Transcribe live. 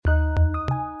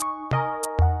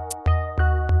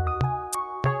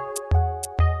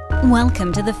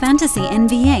Welcome to the Fantasy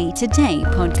NBA Today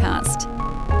podcast.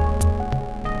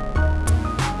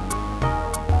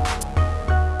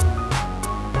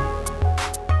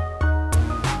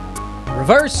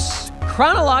 Reverse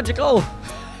chronological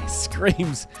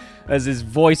screams as his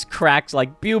voice cracks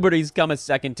like puberty's come a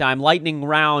second time. Lightning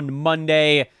round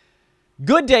Monday.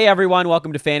 Good day, everyone.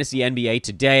 Welcome to Fantasy NBA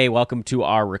Today. Welcome to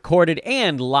our recorded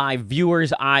and live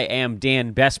viewers. I am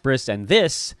Dan Besbris, and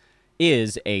this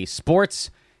is a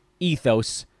Sports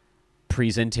Ethos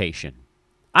presentation.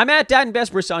 I'm at Dan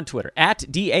Besbris on Twitter, at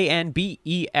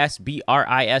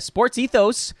DANBESBRIS. Sports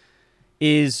Ethos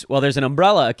is, well, there's an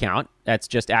umbrella account that's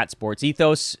just at Sports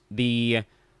Ethos. The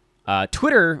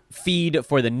Twitter feed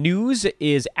for the news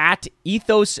is at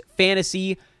Ethos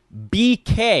Fantasy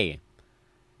BK.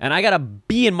 And I got a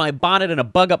bee in my bonnet and a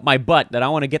bug up my butt that I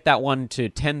want to get that one to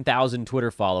 10,000 Twitter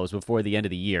follows before the end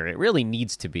of the year. It really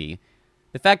needs to be.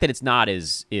 The fact that it's not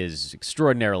is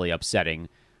extraordinarily upsetting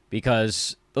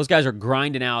because those guys are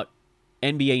grinding out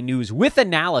NBA news with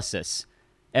analysis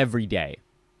every day.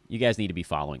 You guys need to be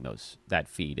following that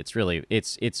feed.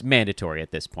 It's mandatory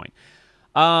at this point.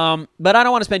 But I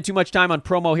don't want to spend too much time on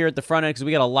promo here at the front end because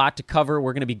we got a lot to cover.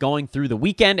 We're going to be going through the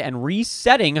weekend and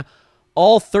resetting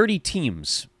all 30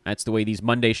 teams. That's the way these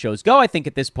Monday shows go. I think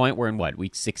at this point we're in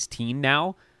week 16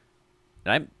 now?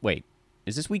 Wait,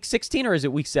 is this week 16 or is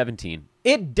it week 17?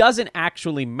 It doesn't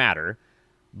actually matter,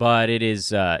 but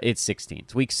it's 16.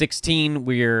 It's week 16.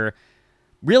 We're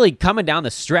really coming down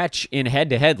the stretch in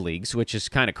head-to-head leagues, which is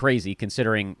kind of crazy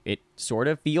considering it sort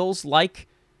of feels like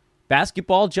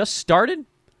basketball just started.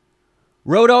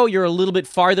 Roto, you're a little bit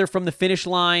farther from the finish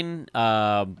line,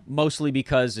 mostly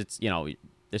because it's,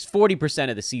 there's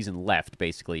 40% of the season left,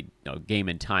 basically, game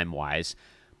and time-wise.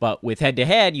 But with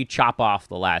head-to-head, you chop off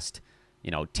the last,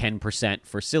 10%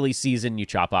 for silly season. You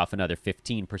chop off another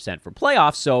 15% for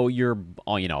playoffs, so you're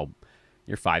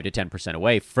 5 to 10%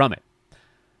 away from it.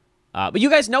 But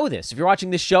you guys know this. If you're watching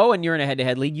this show and you're in a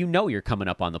head-to-head league, you're coming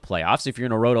up on the playoffs. If you're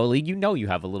in a Roto league, you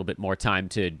have a little bit more time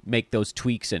to make those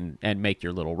tweaks and make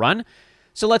your little run.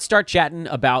 So let's start chatting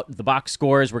about the box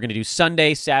scores. We're going to do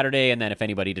Sunday, Saturday, and then if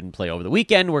anybody didn't play over the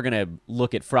weekend, we're going to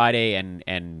look at Friday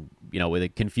and with a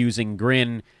confusing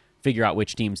grin, figure out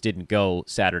which teams didn't go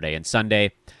Saturday and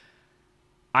Sunday.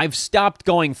 I've stopped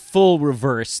going full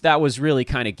reverse. That was really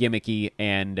kind of gimmicky,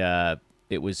 and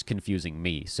it was confusing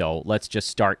me. So let's just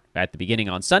start at the beginning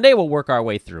on Sunday. We'll work our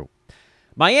way through.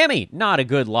 Miami, not a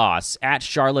good loss. At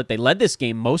Charlotte, they led this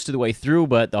game most of the way through,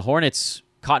 but the Hornets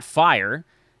caught fire.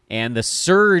 And the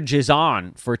surge is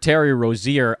on for Terry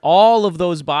Rozier. All of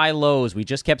those buy lows, we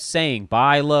just kept saying,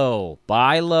 buy low,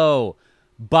 buy low,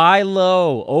 buy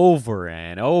low, over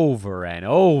and over and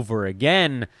over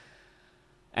again.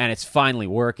 And it's finally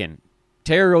working.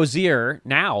 Terry Rozier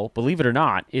now, believe it or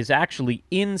not, is actually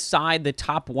inside the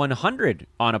top 100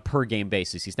 on a per-game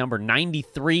basis. He's number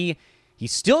 93.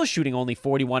 He's still shooting only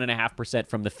 41.5%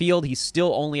 from the field. He's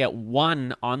still only at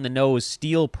 1 on the nose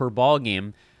steal per ball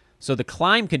game. So the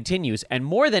climb continues, and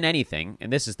more than anything,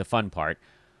 and this is the fun part,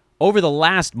 over the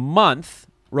last month,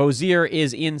 Rozier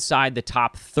is inside the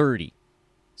top 30.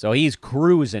 So he's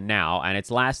cruising now, and it's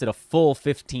lasted a full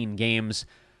 15 games.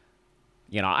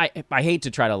 I hate to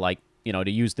try to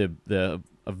to use a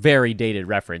very dated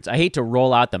reference. I hate to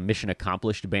roll out the mission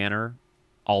accomplished banner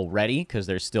already because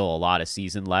there's still a lot of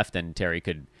season left, and Terry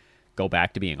could go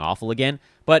back to being awful again.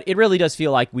 But it really does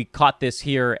feel like we caught this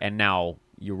here, and now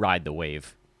you ride the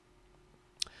wave.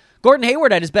 Gordon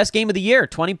Hayward had his best game of the year,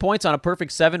 20 points on a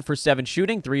perfect 7 for 7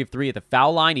 shooting, 3 of 3 at the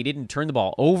foul line. He didn't turn the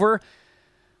ball over.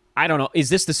 I don't know.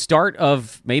 Is this the start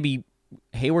of maybe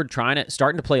Hayward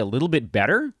starting to play a little bit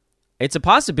better? It's a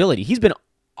possibility. He's been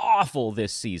awful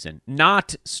this season,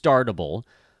 not startable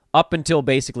up until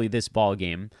basically this ball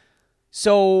game.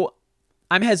 So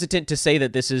I'm hesitant to say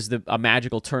that this is a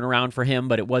magical turnaround for him,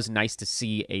 but it was nice to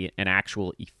see an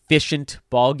actual efficient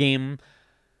ball game.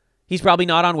 He's probably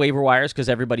not on waiver wires because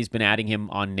everybody's been adding him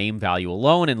on name value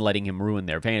alone and letting him ruin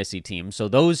their fantasy team. So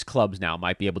those clubs now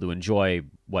might be able to enjoy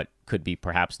what could be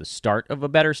perhaps the start of a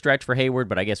better stretch for Hayward,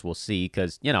 but I guess we'll see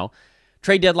because,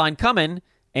 trade deadline coming,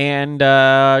 and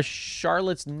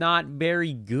Charlotte's not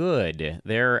very good.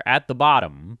 They're at the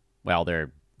bottom. Well,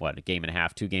 they're, a game and a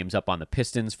half, 2 games up on the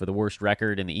Pistons for the worst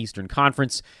record in the Eastern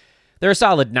Conference. They're a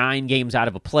solid 9 games out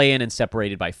of a play-in and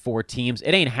separated by 4 teams.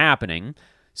 It ain't happening.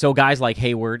 So guys like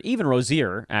Hayward, even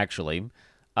Rozier, actually,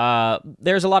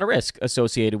 there's a lot of risk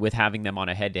associated with having them on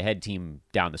a head-to-head team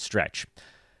down the stretch.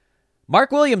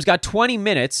 Mark Williams got 20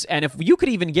 minutes, and if you could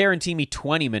even guarantee me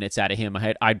 20 minutes out of him,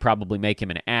 I'd probably make him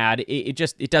an ad.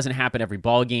 It doesn't happen every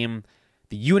ball game.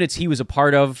 The units he was a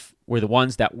part of were the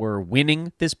ones that were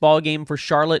winning this ball game for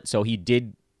Charlotte, so he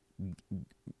did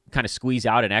kind of squeeze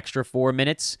out an extra 4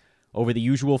 minutes over the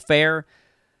usual fare.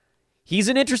 He's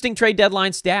an interesting trade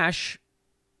deadline stash,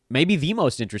 maybe the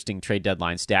most interesting trade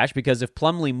deadline stash, because if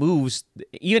Plumlee moves,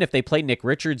 even if they play Nick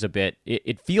Richards a bit,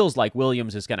 it feels like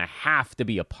Williams is going to have to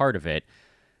be a part of it.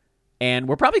 And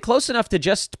we're probably close enough to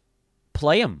just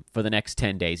play him for the next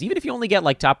 10 days. Even if you only get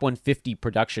like top 150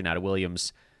 production out of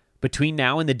Williams between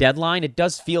now and the deadline, it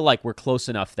does feel like we're close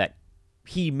enough that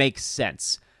he makes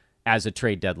sense as a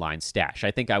trade deadline stash. I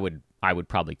think I would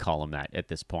probably call him that at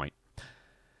this point.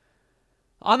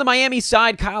 On the Miami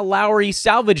side, Kyle Lowry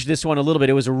salvaged this one a little bit.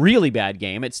 It was a really bad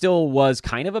game. It still was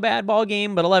kind of a bad ball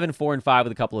game, but 11, 4, and 5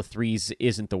 with a couple of threes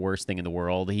isn't the worst thing in the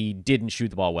world. He didn't shoot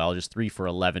the ball well, just 3 for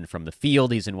 11 from the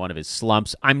field. He's in one of his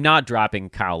slumps. I'm not dropping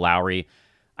Kyle Lowry.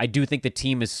 I do think the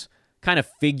team is kind of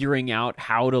figuring out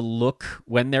how to look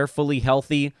when they're fully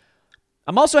healthy.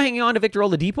 I'm also hanging on to Victor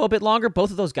Oladipo a bit longer. Both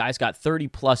of those guys got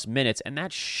 30-plus minutes, and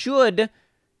that should,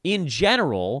 in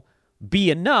general,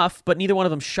 be enough, but neither one of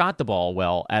them shot the ball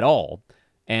well at all.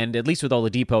 And at least with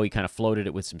Oladipo, he kind of floated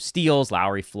it with some steals.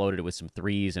 Lowry floated it with some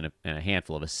threes and a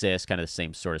handful of assists, kind of the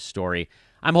same sort of story.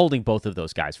 I'm holding both of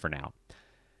those guys for now.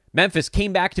 Memphis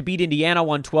came back to beat Indiana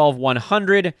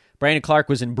 112-100. Brandon Clark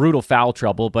was in brutal foul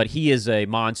trouble, but he is a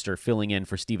monster filling in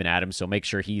for Steven Adams, so make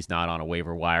sure he's not on a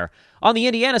waiver wire. On the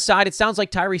Indiana side, it sounds like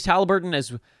Tyrese Halliburton,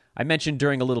 as I mentioned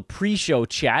during a little pre-show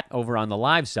chat over on the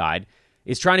live side,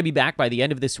 is trying to be back by the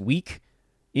end of this week.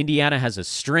 Indiana has a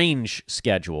strange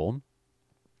schedule.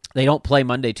 They don't play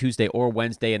Monday, Tuesday, or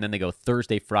Wednesday, and then they go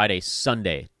Thursday, Friday,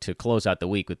 Sunday to close out the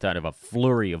week with kind of a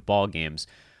flurry of ball games.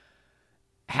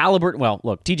 Halliburton, well,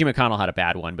 look, T.J. McConnell had a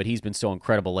bad one, but he's been so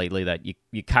incredible lately that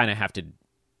you kind of have to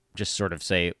just sort of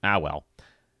say, well.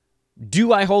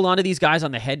 Do I hold on to these guys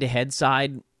on the head-to-head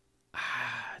side?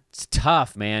 It's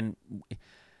tough, man.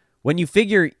 When you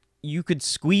figure you could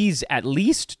squeeze at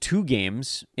least 2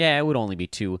 games, it would only be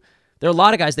 2. There are a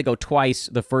lot of guys that go twice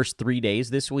the first 3 days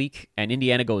this week, and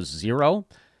Indiana goes 0.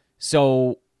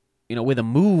 So, with a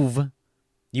move,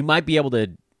 you might be able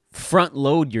to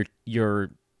front-load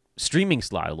your streaming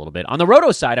slot a little bit. On the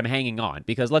Roto side, I'm hanging on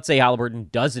because let's say Halliburton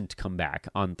doesn't come back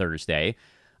on Thursday.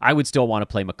 I would still want to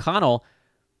play McConnell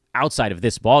outside of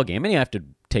this ballgame, and you have to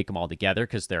take them all together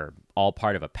because they're all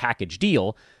part of a package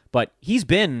deal. But he's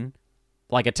been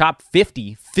like a top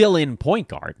 50 fill-in point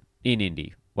guard in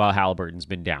Indy while Halliburton's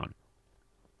been down.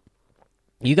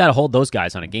 You got to hold those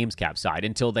guys on a games cap side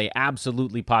until they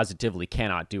absolutely positively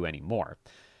cannot do any more.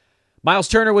 Miles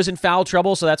Turner was in foul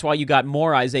trouble, so that's why you got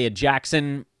more Isaiah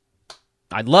Jackson.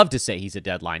 I'd love to say he's a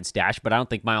deadline stash, but I don't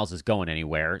think Miles is going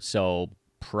anywhere, so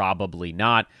probably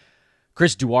not.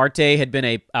 Chris Duarte had been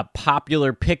a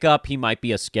popular pickup. He might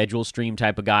be a schedule stream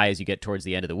type of guy as you get towards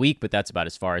the end of the week, but that's about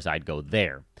as far as I'd go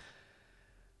there.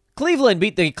 Cleveland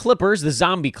beat the Clippers, the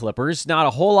zombie Clippers. Not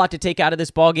a whole lot to take out of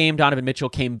this ballgame. Donovan Mitchell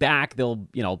came back.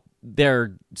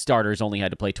 Their starters only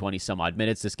had to play 20-some-odd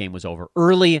minutes. This game was over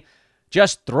early.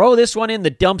 Just throw this one in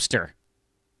the dumpster.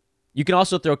 You can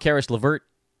also throw Karis LeVert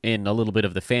in a little bit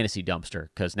of the fantasy dumpster,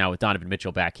 because now with Donovan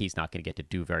Mitchell back, he's not going to get to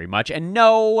do very much. And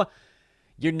no,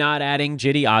 you're not adding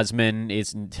J.D.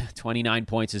 Osman. 29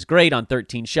 points is great on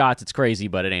 13 shots. It's crazy,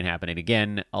 but it ain't happening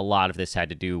again. A lot of this had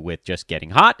to do with just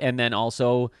getting hot, and then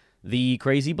also the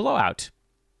crazy blowout.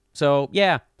 So,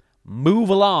 yeah, move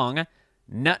along.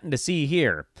 Nothing to see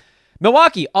here.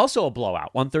 Milwaukee, also a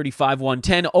blowout,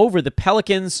 135-110 over the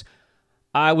Pelicans.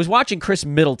 I was watching Chris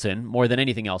Middleton more than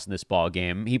anything else in this ball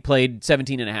game. He played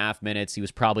 17 and a half minutes. He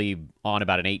was probably on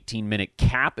about an 18-minute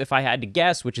cap, if I had to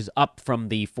guess, which is up from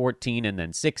the 14 and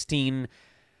then 16.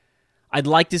 I'd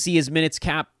like to see his minutes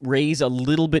cap raise a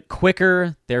little bit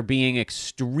quicker. They're being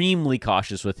extremely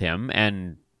cautious with him,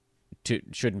 and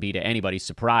shouldn't be to anybody's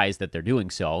surprise that they're doing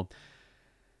so.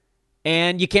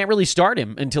 And you can't really start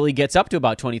him until he gets up to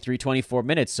about 23, 24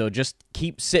 minutes, so just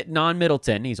keep sitting on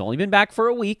Middleton. He's only been back for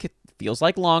a week. It feels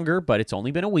like longer, but it's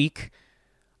only been a week.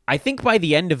 I think by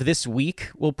the end of this week,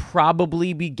 we'll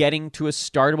probably be getting to a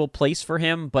startable place for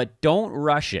him, but don't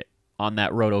rush it on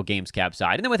that Roto Games Cap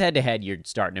side. And then with head-to-head, you're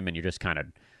starting him, and you're just kind of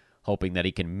hoping that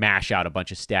he can mash out a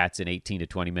bunch of stats in 18 to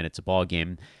 20 minutes a ball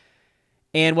game.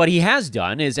 And what he has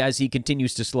done is, as he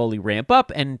continues to slowly ramp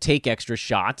up and take extra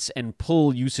shots and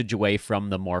pull usage away from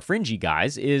the more fringy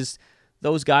guys, is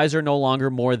those guys are no longer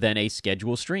more than a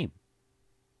schedule stream.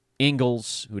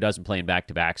 Ingles, who doesn't play in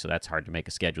back-to-back, so that's hard to make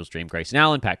a schedule stream. Grayson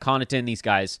Allen, Pat Connaughton, these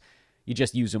guys, you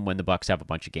just use them when the Bucks have a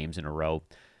bunch of games in a row.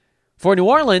 For New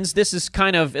Orleans, this is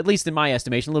kind of, at least in my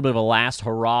estimation, a little bit of a last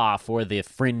hurrah for the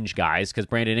fringe guys, because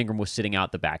Brandon Ingram was sitting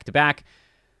out the back-to-back.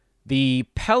 The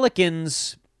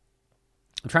Pelicans,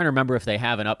 I'm trying to remember if they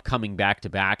have an upcoming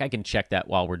back-to-back. I can check that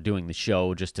while we're doing the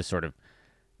show just to sort of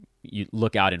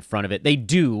look out in front of it. They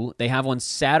do. They have one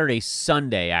Saturday,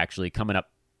 Sunday, actually, coming up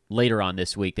later on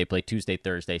this week. They play Tuesday,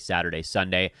 Thursday, Saturday,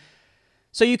 Sunday.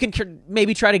 So you can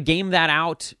maybe try to game that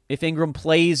out if Ingram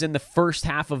plays in the first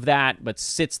half of that, but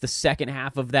sits the second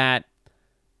half of that.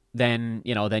 Then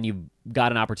you've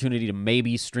got an opportunity to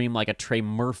maybe stream like a Trey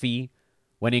Murphy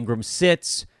when Ingram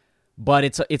sits, but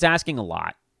it's asking a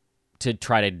lot to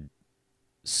try to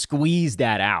squeeze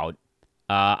that out.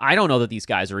 I don't know that these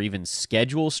guys are even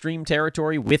schedule stream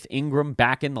territory with Ingram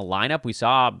back in the lineup. We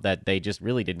saw that they just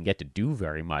really didn't get to do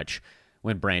very much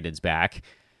when Brandon's back.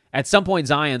 At some point,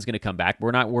 Zion's going to come back.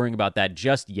 We're not worrying about that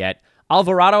just yet.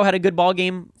 Alvarado had a good ball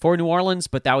game for New Orleans,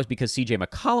 but that was because C.J.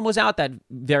 McCollum was out. That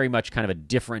very much kind of a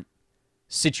different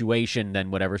situation than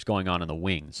whatever's going on in the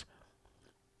wings.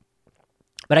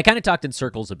 But I kind of talked in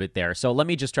circles a bit there, so let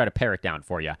me just try to pare it down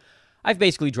for you. I've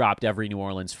basically dropped every New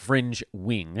Orleans fringe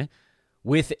wing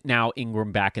with now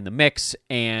Ingram back in the mix,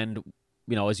 and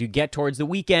as you get towards the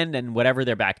weekend and whatever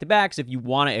their back-to-backs, if you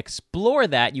want to explore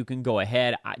that, you can go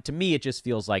ahead. To me, it just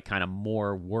feels like kind of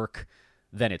more work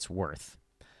than it's worth.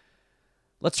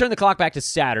 Let's turn the clock back to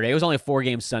Saturday. It was only a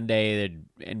 4-game Sunday.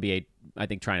 The NBA, I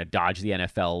think, trying to dodge the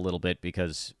NFL a little bit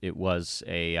because it was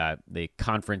the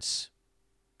conference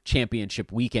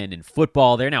championship weekend in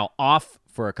football. They're now off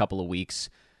for a couple of weeks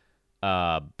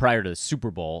prior to the Super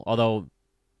Bowl, although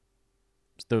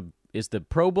is the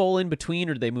Pro Bowl in between,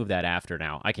 or did they move that after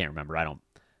now? I can't remember. I don't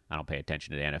pay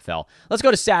attention to the NFL. Let's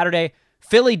go to Saturday.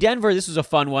 Philly, Denver. This was a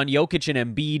fun one. Jokic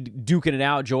and Embiid duking it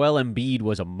out. Joel Embiid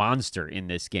was a monster in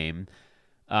this game.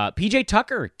 PJ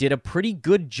Tucker did a pretty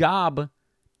good job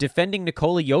defending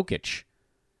Nikola Jokic.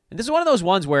 And this is one of those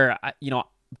ones where,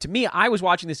 to me, I was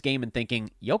watching this game and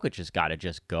thinking, Jokic has got to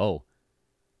just go.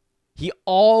 He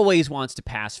always wants to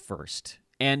pass first.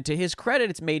 And to his credit,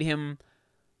 it's made him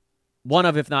one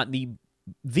of, if not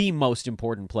the most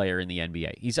important player in the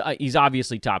NBA. He's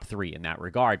obviously top 3 in that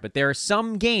regard. But there are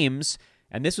some games,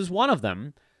 and this was one of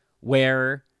them,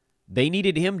 where they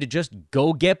needed him to just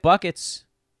go get buckets.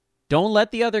 Don't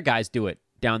let the other guys do it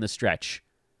down the stretch.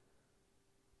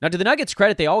 Now, to the Nuggets'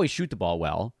 credit, they always shoot the ball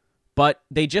well, but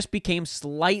they just became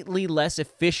slightly less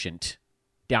efficient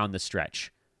down the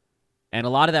stretch. And a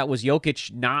lot of that was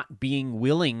Jokic not being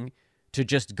willing to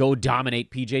just go dominate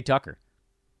PJ Tucker.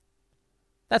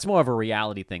 That's more of a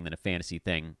reality thing than a fantasy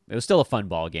thing. It was still a fun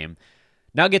ball game.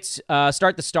 Nuggets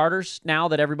start the starters now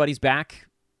that everybody's back.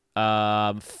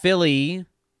 Philly,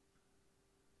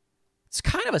 it's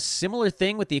kind of a similar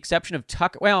thing with the exception of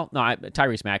Tucker. Well, no,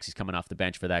 Tyrese Maxey's coming off the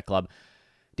bench for that club.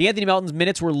 DeAnthony Melton's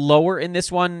minutes were lower in this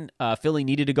one. Philly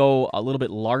needed to go a little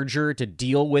bit larger to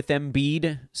deal with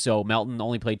Embiid, so Melton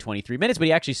only played 23 minutes, but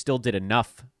he actually still did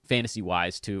enough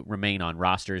fantasy-wise to remain on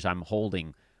rosters. I'm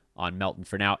holding on Melton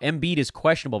for now. Embiid is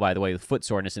questionable, by the way, with foot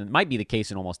soreness, and it might be the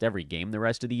case in almost every game the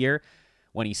rest of the year.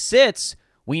 When he sits,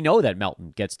 we know that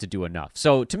Melton gets to do enough.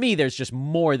 So to me, there's just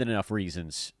more than enough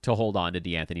reasons to hold on to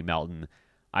DeAnthony Melton.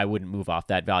 I wouldn't move off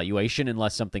that valuation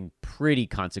unless something pretty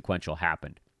consequential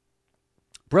happened.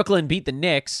 Brooklyn beat the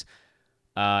Knicks.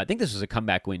 I think this was a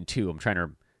comeback win, too.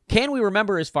 Can we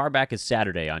remember as far back as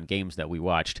Saturday on games that we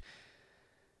watched?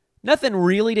 Nothing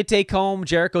really to take home.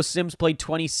 Jericho Sims played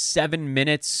 27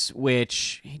 minutes,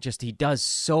 which he does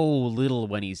so little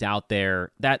when he's out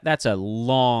there. That's a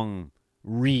long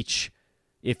reach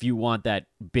if you want that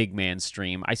big man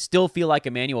stream. I still feel like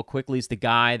Emmanuel Quickley's the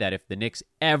guy that if the Knicks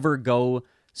ever go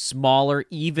smaller,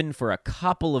 even for a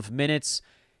couple of minutes,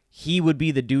 he would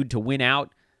be the dude to win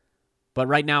out. But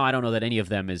right now, I don't know that any of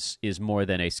them is more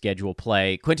than a schedule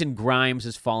play. Quentin Grimes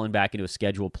has fallen back into a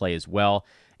schedule play as well.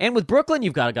 And with Brooklyn,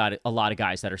 you've got a lot of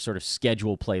guys that are sort of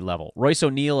schedule play level. Royce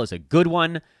O'Neal is a good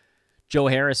one. Joe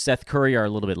Harris, Seth Curry are a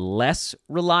little bit less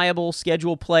reliable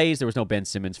schedule plays. There was no Ben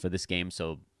Simmons for this game,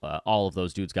 so all of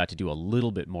those dudes got to do a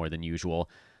little bit more than usual.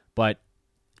 But,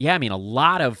 yeah, a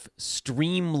lot of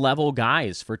stream-level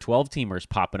guys for 12-teamers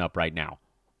popping up right now.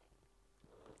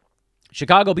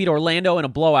 Chicago beat Orlando in a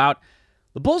blowout.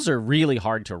 The Bulls are really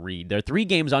hard to read. They're 3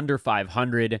 games under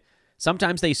 500.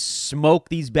 Sometimes they smoke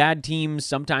these bad teams.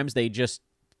 Sometimes they just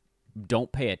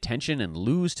don't pay attention and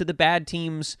lose to the bad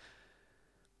teams.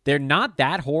 They're not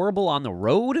that horrible on the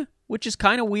road, which is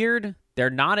kind of weird. They're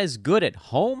not as good at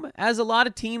home as a lot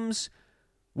of teams,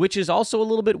 which is also a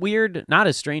little bit weird. Not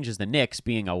as strange as the Knicks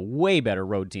being a way better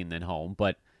road team than home,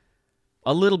 but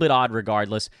a little bit odd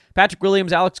regardless. Patrick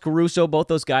Williams, Alex Caruso, both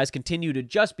those guys continue to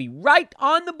just be right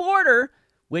on the border,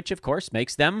 which, of course,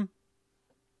 makes them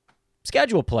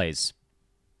schedule plays.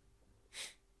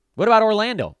 What about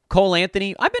Orlando? Cole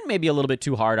Anthony. I've been maybe a little bit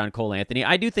too hard on Cole Anthony.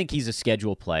 I do think he's a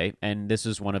schedule play, and this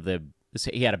is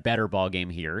he had a better ball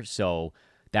game here, so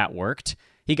that worked.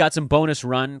 He got some bonus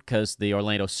run because the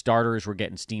Orlando starters were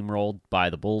getting steamrolled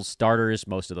by the Bulls starters.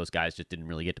 Most of those guys just didn't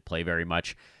really get to play very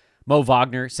much. Mo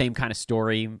Wagner, same kind of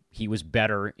story. He was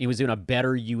better. He was in a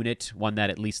better unit, one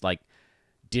that at least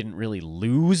didn't really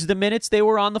lose the minutes they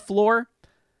were on the floor.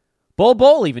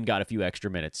 Bol even got a few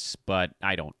extra minutes, but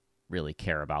I don't really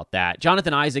care about that.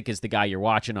 Jonathan Isaac is the guy you're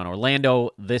watching on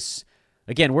Orlando.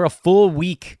 Again, we're a full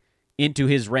week into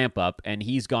his ramp up, and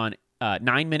he's gone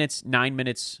 9 minutes,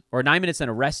 or 9 minutes and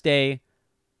a rest day,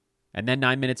 and then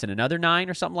 9 minutes and another 9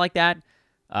 or something like that.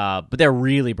 But they're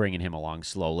really bringing him along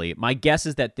slowly. My guess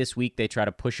is that this week they try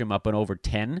to push him up and over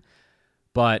 10.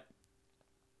 But,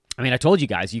 I mean, I told you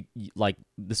guys,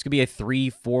 this could be a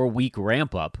 3-4 week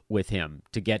ramp up with him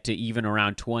to get to even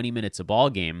around 20 minutes a ball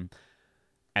game.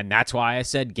 And that's why I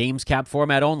said games cap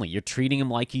format only. You're treating him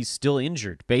like he's still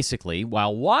injured, basically,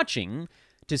 while watching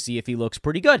to see if he looks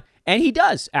pretty good. And he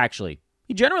does, actually.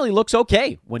 He generally looks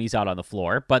okay when he's out on the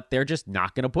floor, but they're just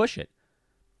not going to push it.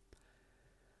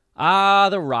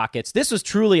 The Rockets. This was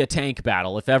truly a tank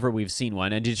battle, if ever we've seen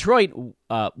one. And Detroit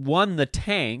won the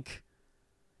tank.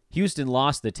 Houston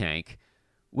lost the tank,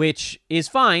 which is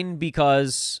fine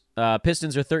because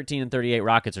Pistons are 13-38,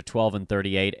 Rockets are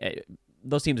 12-38.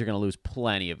 Those teams are going to lose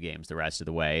plenty of games the rest of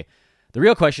the way. The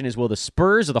real question is, will the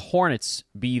Spurs or the Hornets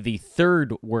be the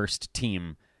third worst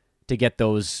team to get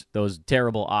those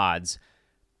terrible odds?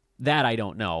 That I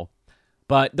don't know.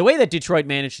 But the way that Detroit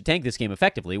managed to tank this game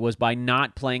effectively was by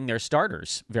not playing their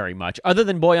starters very much, other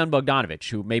than Bojan Bogdanovic,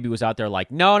 who maybe was out there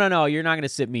like, no, you're not going to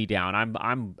sit me down.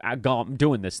 I'm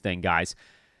doing this thing, guys.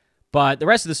 But the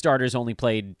rest of the starters only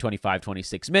played 25,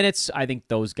 26 minutes. I think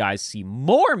those guys see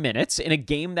more minutes in a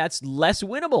game that's less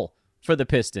winnable for the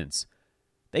Pistons.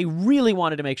 They really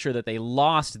wanted to make sure that they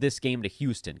lost this game to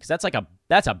Houston, because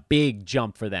that's a big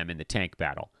jump for them in the tank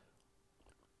battle.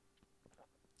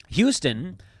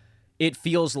 Houston, it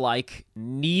feels like,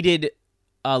 needed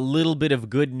a little bit of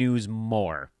good news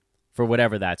more, for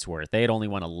whatever that's worth. They had only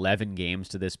won 11 games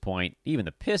to this point. Even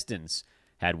the Pistons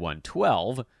had won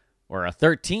 12, or a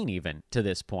 13 even, to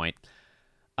this point.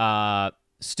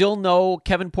 Still no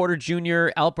Kevin Porter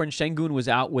Jr. Alperen Şengün was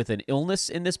out with an illness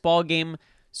in this ball game,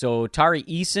 so Tari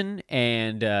Eason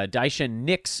and Daishen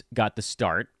Nix got the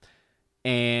start.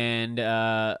 And,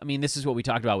 this is what we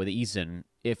talked about with Eason.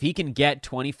 If he can get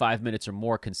 25 minutes or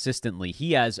more consistently,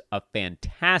 he has a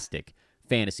fantastic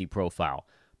fantasy profile.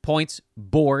 Points,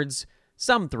 boards,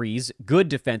 some threes, good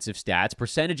defensive stats,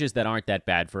 percentages that aren't that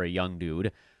bad for a young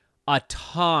dude. A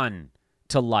ton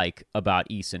to like about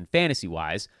Eason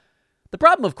fantasy-wise. The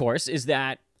problem, of course, is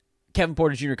that Kevin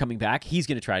Porter Jr. coming back, he's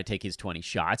going to try to take his 20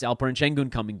 shots. Alperen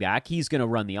Şengün coming back, he's going to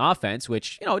run the offense,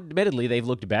 which, admittedly, they've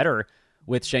looked better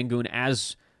with Şengün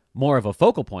as more of a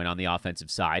focal point on the offensive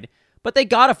side. But they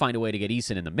got to find a way to get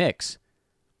Eason in the mix.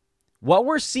 What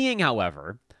we're seeing,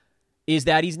 however, is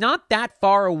that he's not that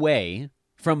far away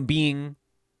from being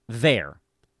there.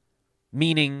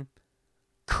 Meaning,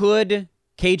 could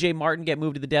KJ Martin get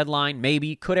moved to the deadline?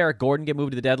 Maybe. Could Eric Gordon get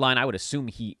moved to the deadline? I would assume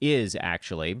he is,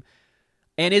 actually.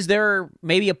 And is there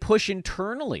maybe a push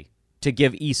internally to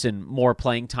give Eason more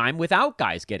playing time without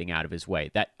guys getting out of his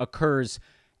way? That occurs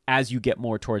as you get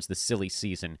more towards the silly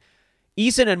season.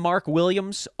 Eason and Mark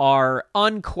Williams are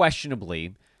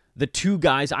unquestionably the two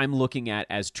guys I'm looking at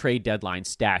as trade deadline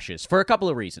stashes for a couple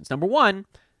of reasons. Number one,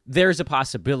 there's a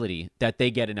possibility that they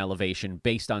get an elevation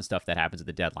based on stuff that happens at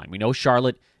the deadline. We know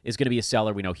Charlotte is going to be a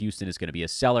seller. We know Houston is going to be a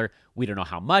seller. We don't know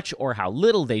how much or how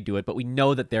little they do it, but we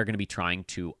know that they're going to be trying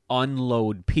to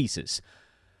unload pieces.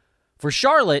 For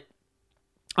Charlotte,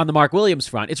 on the Mark Williams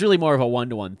front, it's really more of a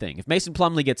one-to-one thing. If Mason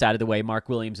Plumlee gets out of the way, Mark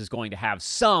Williams is going to have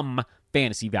some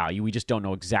fantasy value. We just don't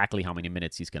know exactly how many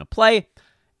minutes he's going to play,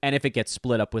 and if it gets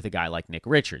split up with a guy like Nick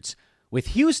Richards. With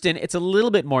Houston, it's a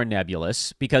little bit more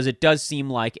nebulous because it does seem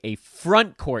like a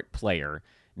front court player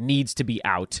needs to be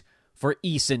out for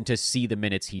Eason to see the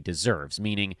minutes he deserves,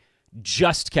 meaning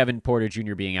just Kevin Porter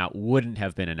Jr. being out wouldn't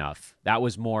have been enough. That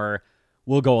was more,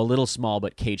 we'll go a little small,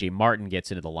 but KJ Martin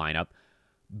gets into the lineup.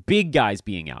 Big guys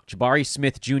being out. Jabari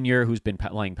Smith Jr., who's been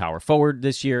playing power forward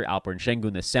this year, Alperen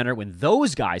Şengün, the center. When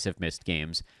those guys have missed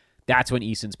games, that's when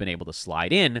Eason's been able to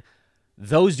slide in.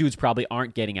 Those dudes probably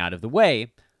aren't getting out of the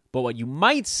way, but what you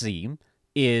might see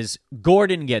is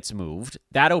Gordon gets moved.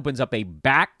 That opens up a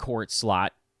backcourt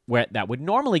slot where that would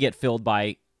normally get filled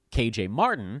by KJ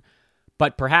Martin,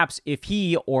 but perhaps if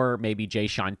he or maybe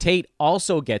Jae'Sean Tate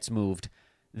also gets moved,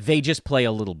 they just play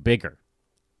a little bigger.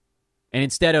 And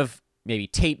instead of maybe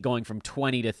Tate going from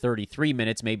 20 to 33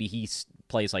 minutes. Maybe he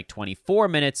plays like 24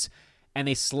 minutes, and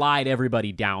they slide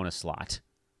everybody down a slot.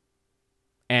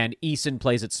 And Eason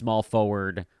plays at small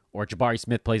forward, or Jabari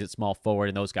Smith plays at small forward,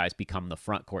 and those guys become the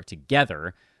front court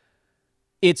together.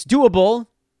 It's doable.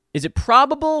 Is it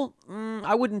probable?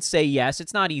 I wouldn't say yes.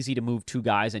 It's not easy to move two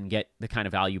guys and get the kind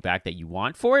of value back that you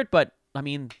want for it, but, I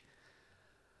mean,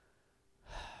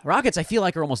 Rockets, I feel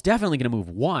like, are almost definitely going to move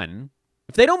one.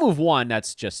 If they don't move one,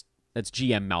 that's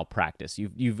GM malpractice.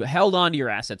 You've held on to your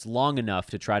assets long enough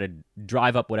to try to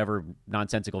drive up whatever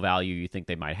nonsensical value you think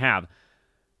they might have.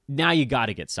 Now you got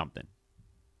to get something.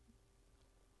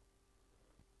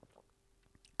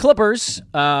 Clippers,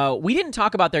 we didn't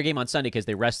talk about their game on Sunday because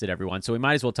they rested everyone, so we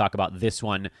might as well talk about this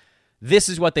one. This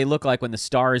is what they look like when the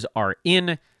stars are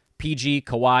in. PG,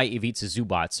 Kawhi, Ivica,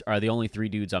 Zubats are the only three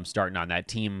dudes I'm starting on that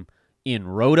team in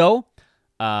Roto.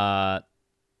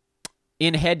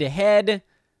 In head-to-head,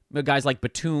 guys like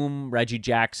Batum, Reggie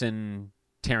Jackson,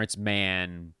 Terrence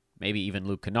Mann, maybe even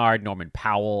Luke Kennard, Norman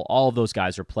Powell, all of those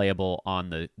guys are playable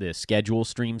on the schedule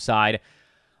stream side.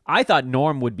 I thought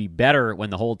Norm would be better when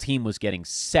the whole team was getting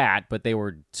sat, but they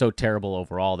were so terrible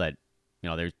overall that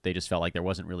they just felt like there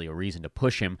wasn't really a reason to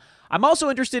push him. I'm also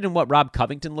interested in what Rob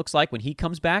Covington looks like when he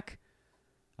comes back.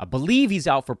 I believe he's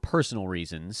out for personal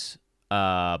reasons,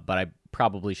 but I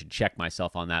probably should check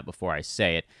myself on that before I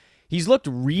say it. He's looked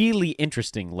really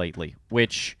interesting lately,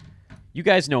 which you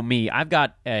guys know me. I've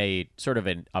got a sort of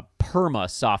a perma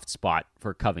soft spot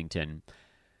for Covington.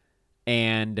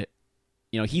 And,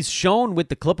 he's shown with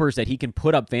the Clippers that he can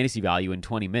put up fantasy value in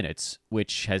 20 minutes,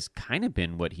 which has kind of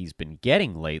been what he's been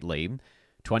getting lately.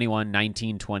 21,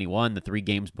 19, 21, the 3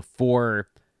 games before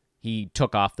he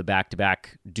took off the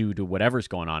back-to-back due to whatever's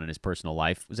going on in his personal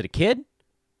life. Was it a kid?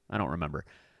 I don't remember.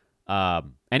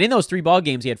 And in those 3 ball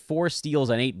games, he had 4 steals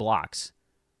and 8 blocks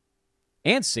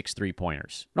and 6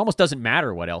 3-pointers. It almost doesn't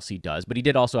matter what else he does, but he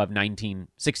did also have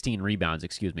 16 rebounds,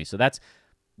 So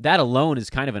that alone is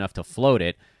kind of enough to float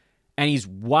it. And he's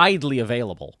widely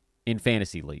available in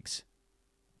fantasy leagues.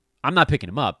 I'm not picking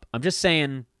him up. I'm just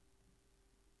saying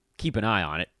keep an eye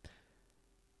on it.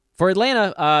 For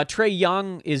Atlanta, Trae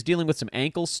Young is dealing with some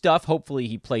ankle stuff. Hopefully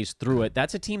he plays through it.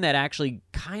 That's a team that actually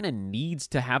kind of needs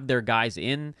to have their guys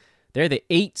in. They're the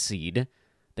 8 seed.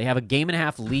 They have a 1.5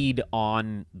 game lead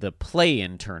on the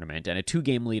play-in tournament and a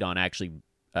 2-game lead on actually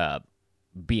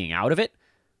being out of it.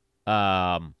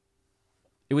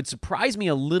 It would surprise me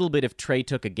a little bit if Trae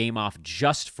took a game off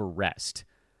just for rest.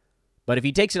 But if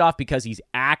he takes it off because he's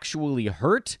actually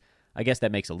hurt, I guess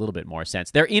that makes a little bit more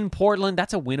sense. They're in Portland.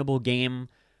 That's a winnable game.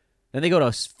 Then they go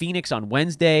to Phoenix on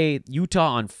Wednesday,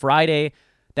 Utah on Friday.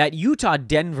 That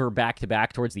Utah-Denver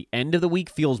back-to-back towards the end of the week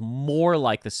feels more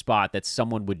like the spot that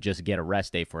someone would just get a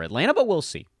rest day for Atlanta, but we'll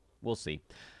see. We'll see.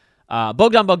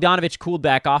 Bogdan Bogdanovic cooled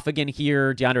back off again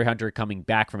here. DeAndre Hunter coming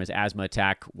back from his asthma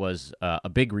attack was a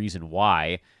big reason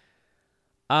why.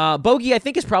 Bogey, I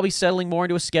think, is probably settling more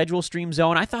into a schedule stream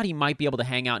zone. I thought he might be able to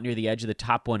hang out near the edge of the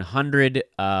top 100,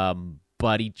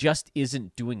 but he just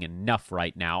isn't doing enough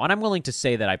right now. And I'm willing to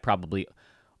say that I probably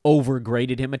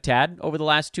overgraded him a tad over the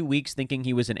last 2 weeks, thinking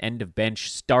he was an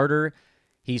end-of-bench starter.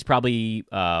 He's probably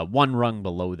one rung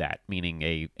below that,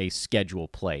 meaning a schedule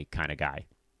play kind of guy.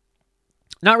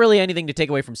 Not really anything to take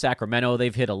away from Sacramento.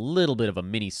 They've hit a little bit of a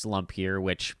mini slump here,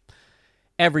 which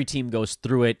every team goes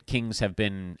through it. Kings have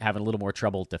been having a little more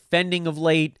trouble defending of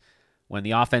late. When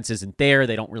the offense isn't there,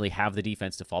 they don't really have the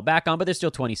defense to fall back on, but they're still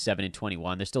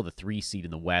 27-21. They're still the 3 seed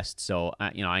in the West, so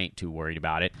I ain't too worried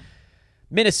about it.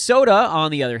 Minnesota, on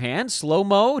the other hand,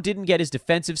 Slow-Mo didn't get his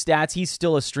defensive stats. He's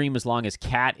still a stream as long as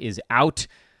Cat is out.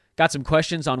 Got some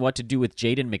questions on what to do with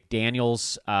Jaden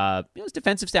McDaniels. His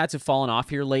defensive stats have fallen off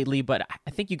here lately, but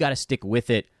I think you got to stick with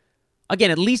it.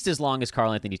 Again, at least as long as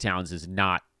Karl-Anthony Towns is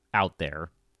not out there.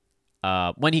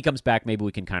 When he comes back, maybe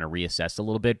we can kind of reassess a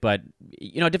little bit. But,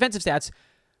 defensive stats,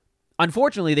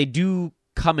 unfortunately, they do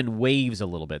come in waves a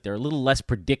little bit. They're a little less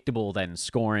predictable than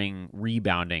scoring,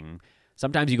 rebounding.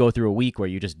 Sometimes you go through a week where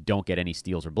you just don't get any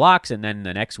steals or blocks, and then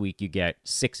the next week you get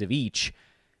 6 of each.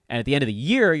 And at the end of the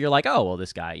year, you're like, oh, well,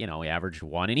 this guy, he averaged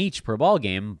 1 in each per ball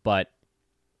game. But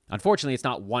unfortunately, it's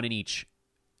not 1 in each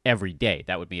every day.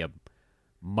 That would be a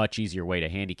much easier way to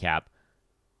handicap.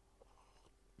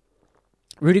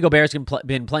 Rudy Gobert's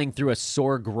been playing through a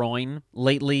sore groin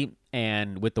lately,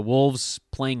 and with the Wolves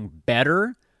playing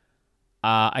better,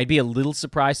 I'd be a little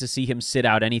surprised to see him sit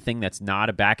out anything that's not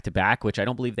a back-to-back, which I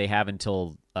don't believe they have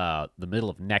until the middle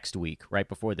of next week, right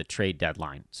before the trade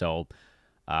deadline. So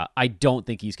I don't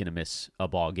think he's going to miss a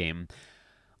ball game.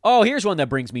 Oh, here's one that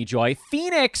brings me joy.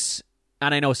 Phoenix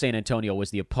And I know San Antonio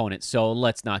was the opponent, so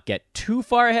let's not get too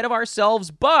far ahead of ourselves.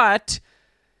 But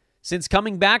since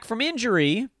coming back from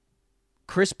injury,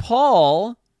 Chris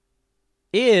Paul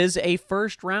is a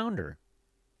first rounder.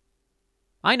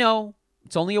 I know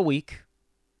it's only a week.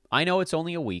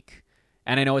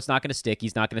 And I know it's not going to stick.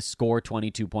 He's not going to score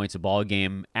 22 points a ball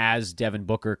game as Devin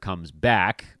Booker comes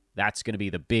back. That's going to be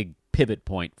the big pivot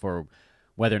point for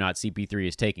whether or not CP3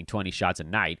 is taking 20 shots a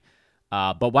night.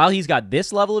 But while he's got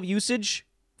this level of usage,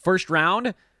 first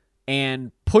round,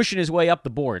 and pushing his way up the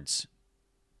boards.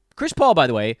 Chris Paul, by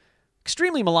the way,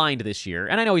 extremely maligned this year,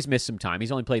 and I know he's missed some time.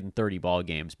 He's only played in 30 ball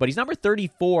games, but he's number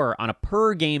 34 on a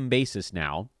per-game basis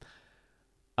now,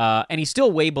 and he's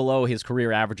still way below his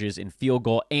career averages in field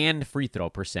goal and free throw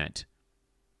percent.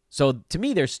 So, to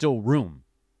me, there's still room.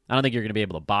 I don't think you're going to be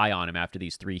able to buy on him after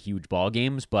these 3 huge ball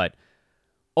games, but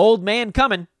old man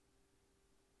coming.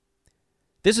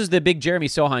 This is the big Jeremy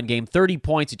Sohan game. 30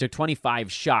 points. He took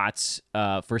 25 shots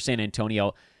for San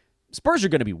Antonio. Spurs are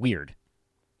going to be weird.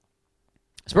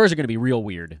 Spurs are going to be real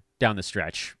weird down the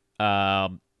stretch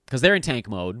because they're in tank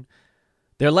mode.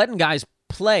 They're letting guys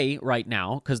play right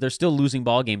now because they're still losing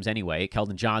ball games anyway.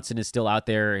 Keldon Johnson is still out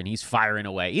there, and he's firing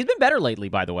away. He's been better lately,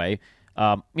 by the way.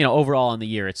 Overall on the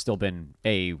year, it's still been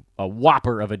a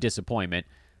whopper of a disappointment.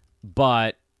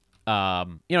 But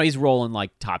he's rolling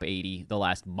like top 80 the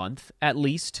last month at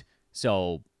least.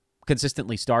 So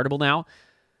consistently startable now.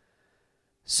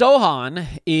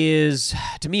 Sohan is,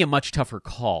 to me, a much tougher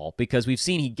call because we've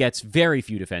seen he gets very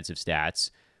few defensive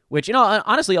stats, which,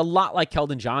 honestly, a lot like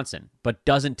Keldon Johnson, but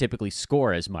doesn't typically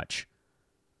score as much.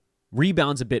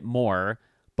 Rebounds a bit more.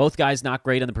 Both guys not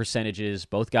great on the percentages.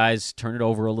 Both guys turn it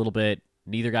over a little bit.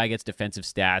 Neither guy gets defensive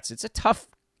stats. It's a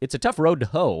tough road to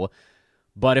hoe.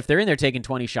 But if they're in there taking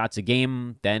 20 shots a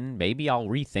game, then maybe I'll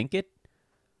rethink it.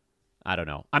 I don't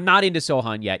know. I'm not into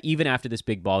Sohan yet, even after this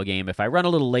big ball game. If I run a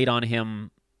little late on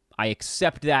him, I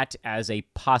accept that as a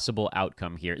possible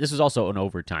outcome here. This is also an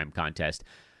overtime contest.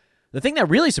 The thing that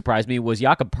really surprised me was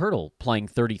Jakob Poeltl playing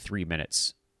 33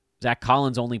 minutes. Zach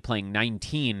Collins only playing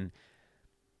 19.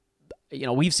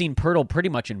 We've seen Poeltl pretty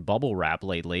much in bubble wrap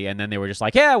lately, and then they were just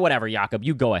like, yeah, whatever, Jakob,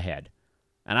 you go ahead.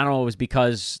 And I don't know if it was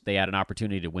because they had an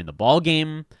opportunity to win the ball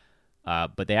game,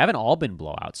 but they haven't all been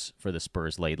blowouts for the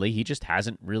Spurs lately. He just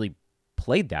hasn't really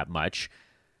played that much.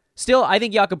 Still, I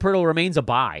think Jakob Poeltl remains a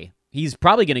buy. He's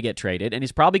probably going to get traded, and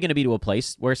he's probably going to be to a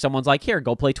place where someone's like, here,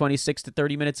 go play 26 to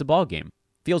 30 minutes a ball game.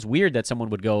 Feels weird that someone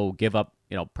would go give up,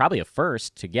 probably a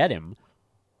first to get him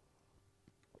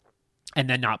and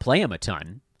then not play him a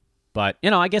ton. But,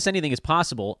 I guess anything is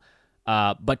possible.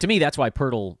 But to me, that's why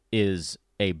Poeltl is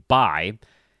a buy.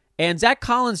 And Zach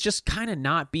Collins just kind of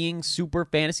not being super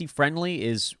fantasy friendly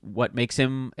is what makes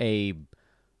him a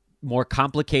more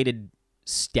complicated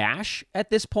stash at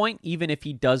this point, even if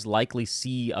he does likely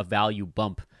see a value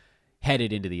bump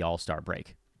headed into the All-Star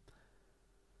break.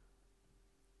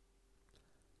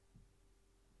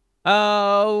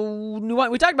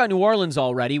 We talked about New Orleans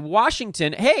already.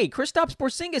 Washington, hey, Kristaps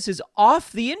Porzingis is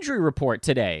off the injury report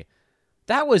today.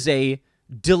 That was a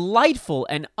delightful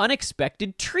and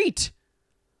unexpected treat.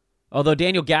 Although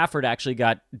Daniel Gafford actually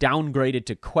got downgraded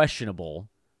to questionable.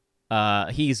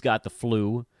 He's got the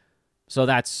flu, so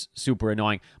that's super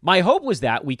annoying. My hope was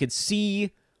that we could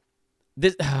see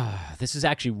this. This is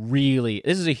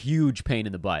a huge pain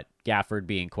in the butt, Gafford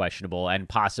being questionable and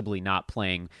possibly not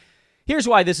playing. Here's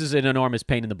why this is an enormous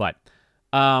pain in the butt.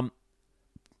 I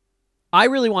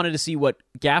really wanted to see what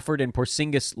Gafford and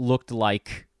Porzingis looked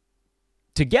like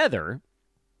together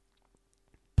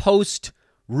post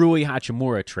Rui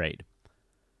Hachimura trade.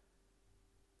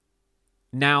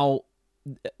 Now,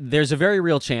 there's a very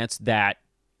real chance that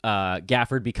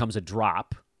Gafford becomes a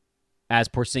drop as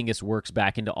Porzingis works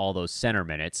back into all those center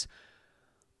minutes.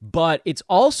 But it's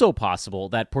also possible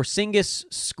that Porzingis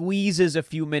squeezes a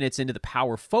few minutes into the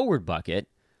power forward bucket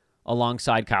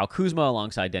alongside Kyle Kuzma,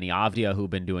 alongside Deni Avdija, who've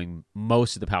been doing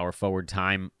most of the power forward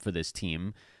time for this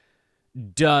team.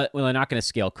 Well, they're not going to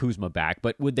scale Kuzma back,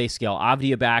 but would they scale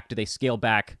Avdija back? Do they scale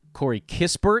back Corey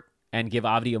Kispert and give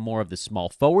Avdija more of the small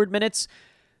forward minutes?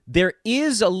 There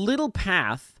is a little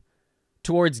path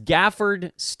towards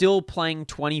Gafford still playing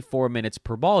 24 minutes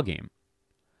per ball game,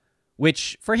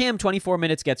 which for him, 24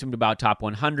 minutes gets him to about top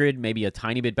 100, maybe a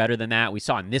tiny bit better than that. We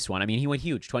saw in this one. I mean, he went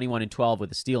huge, 21 and 12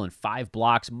 with a steal and 5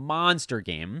 blocks, monster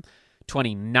game,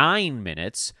 29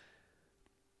 minutes.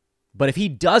 But if he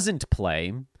doesn't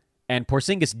play and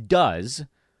Porzingis does,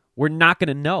 we're not going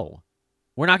to know.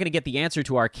 We're not going to get the answer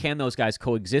to our can those guys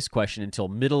coexist question until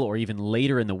middle or even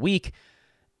later in the week.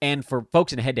 And for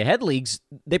folks in head-to-head leagues,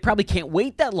 they probably can't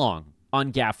wait that long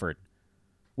on Gafford,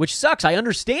 which sucks. I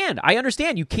understand.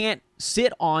 You can't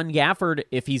sit on Gafford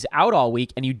if he's out all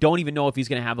week and you don't even know if he's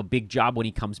going to have a big job when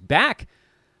he comes back.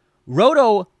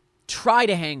 Roto, try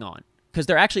to hang on, because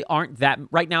there actually aren't that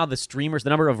right now. The streamers,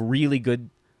 the number of really good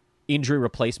injury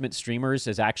replacement streamers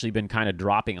has actually been kind of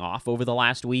dropping off over the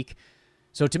last week.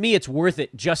 So to me, it's worth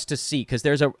it just to see, because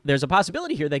there's a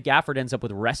possibility here that Gafford ends up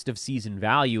with rest of season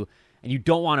value, and you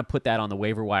don't want to put that on the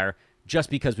waiver wire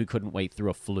just because we couldn't wait through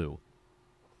a flu.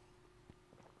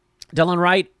 Dylan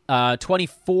Wright,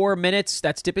 24 minutes.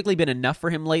 That's typically been enough for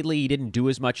him lately. He didn't do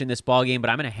as much in this ballgame, but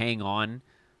I'm going to hang on.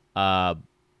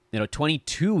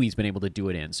 22 he's been able to do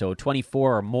it in. So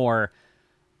 24 or more,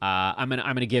 I'm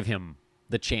gonna give him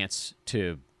the chance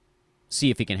to see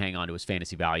if he can hang on to his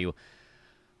fantasy value.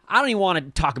 I don't even want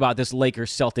to talk about this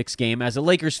Lakers-Celtics game. As a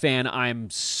Lakers fan, I'm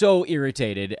so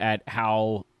irritated at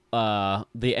how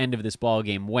the end of this ball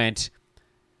game went.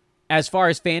 As far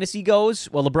as fantasy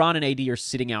goes, well, LeBron and AD are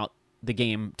sitting out the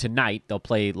game tonight. They'll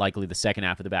play likely the second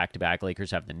half of the back-to-back. Lakers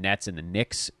have the Nets and the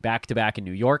Knicks back-to-back in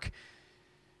New York.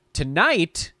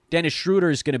 Tonight, Dennis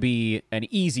Schroeder is going to be an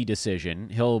easy decision.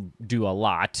 He'll do a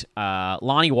lot.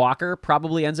 Lonnie Walker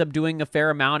probably ends up doing a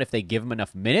fair amount if they give him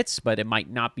enough minutes, but it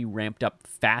might not be ramped up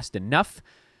fast enough.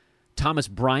 Thomas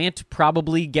Bryant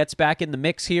probably gets back in the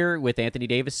mix here with Anthony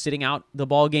Davis sitting out the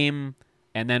ball game.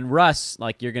 And then Russ,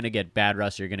 like, you're going to get bad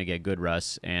Russ, you're going to get good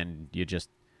Russ, and you just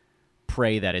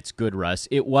pray that it's good Russ.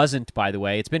 It wasn't, by the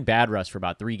way. It's been bad Russ for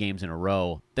about 3 games in a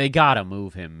row. They got to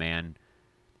move him, man.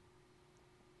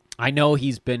 I know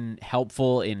he's been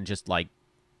helpful in just, like,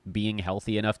 being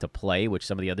healthy enough to play, which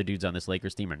some of the other dudes on this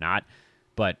Lakers team are not,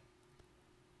 but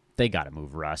they got to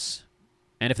move Russ.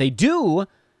 And if they do,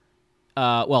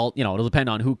 well, it'll depend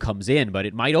on who comes in, but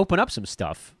it might open up some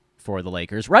stuff for the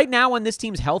Lakers. Right now, when this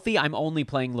team's healthy, I'm only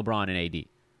playing LeBron and AD.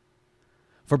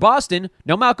 For Boston,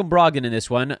 no Malcolm Brogdon in this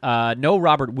one. No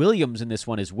Robert Williams in this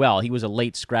one as well. He was a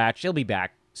late scratch. He'll be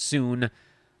back soon.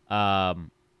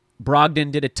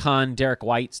 Brogdon did a ton. Derek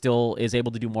White still is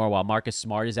able to do more while Marcus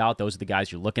Smart is out. Those are the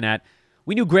guys you're looking at.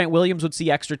 We knew Grant Williams would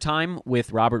see extra time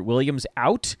with Robert Williams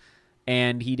out,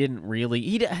 and he didn't really.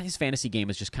 His fantasy game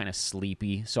is just kind of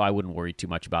sleepy, so I wouldn't worry too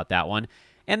much about that one.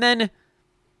 And then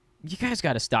you guys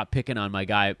got to stop picking on my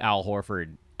guy, Al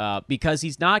Horford, because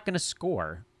he's not going to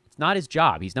score. It's not his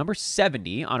job. He's number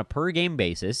 70 on a per-game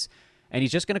basis, and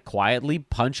he's just going to quietly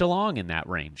punch along in that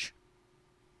range.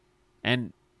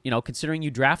 And considering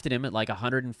you drafted him at like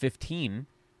 115,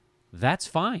 that's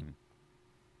fine.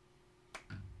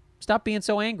 Stop being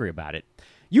so angry about it.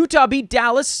 Utah beat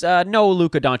Dallas. No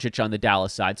Luka Doncic on the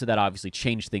Dallas side, so that obviously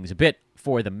changed things a bit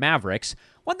for the Mavericks.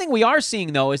 One thing we are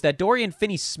seeing, though, is that Dorian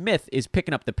Finney-Smith is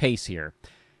picking up the pace here.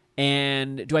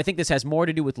 And do I think this has more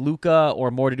to do with Luka or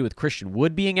more to do with Christian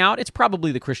Wood being out? It's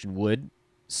probably the Christian Wood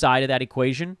side of that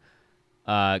equation,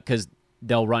 because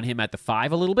they'll run him at the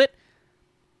 5 a little bit.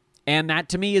 And that,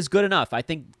 to me, is good enough. I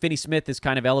think Finney-Smith has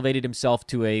kind of elevated himself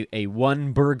to a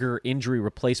one-burger injury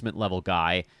replacement level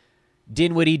guy.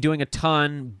 Dinwiddie doing a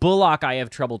ton. Bullock, I have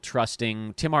trouble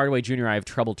trusting. Tim Hardaway Jr., I have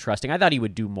trouble trusting. I thought he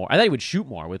would do more. I thought he would shoot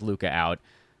more with Luka out,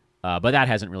 but that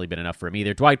hasn't really been enough for him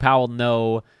either. Dwight Powell,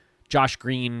 no. Josh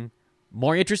Green,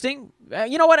 more interesting.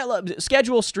 You know what?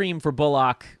 Schedule stream for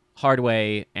Bullock,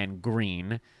 Hardaway, and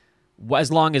Green, as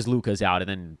long as Luka's out,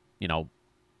 and then,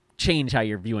 change how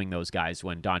you're viewing those guys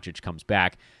when Doncic comes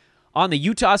back. On the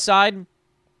Utah side,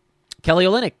 Kelly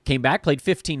Olynyk came back, played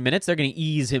 15 minutes. They're going to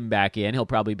ease him back in. He'll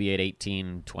probably be at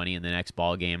 18, 20 in the next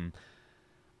ball game.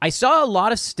 I saw a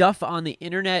lot of stuff on the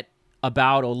internet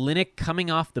about Olynyk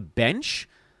coming off the bench,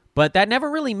 but that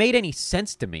never really made any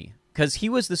sense to me because he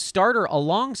was the starter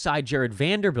alongside Jared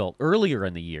Vanderbilt earlier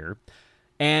in the year,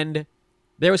 and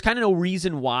there was kind of no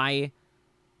reason why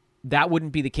that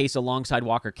wouldn't be the case alongside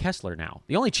Walker Kessler now.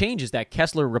 The only change is that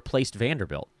Kessler replaced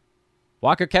Vanderbilt.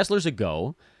 Walker Kessler's a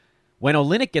go. When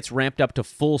Olynyk gets ramped up to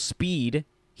full speed,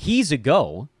 he's a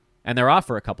go, and they're off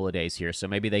for a couple of days here, so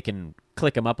maybe they can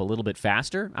click him up a little bit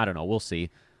faster. I don't know. We'll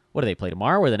see. What do they play,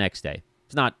 tomorrow or the next day?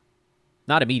 It's not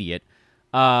immediate.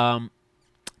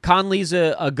 Conley's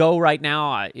a go right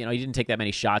now. He didn't take that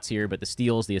many shots here, but the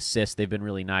steals, the assists, they've been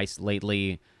really nice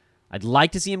lately. I'd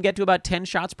like to see him get to about 10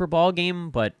 shots per ball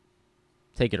game, but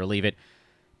take it or leave it.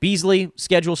 Beasley,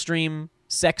 schedule stream.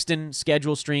 Sexton,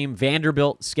 schedule stream.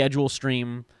 Vanderbilt, schedule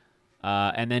stream.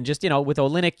 And then just, with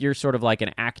Olynyk, you're sort of like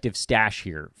an active stash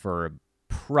here for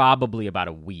probably about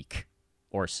a week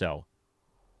or so.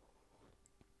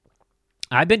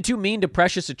 I've been too mean to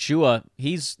Precious Achiuwa.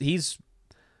 He's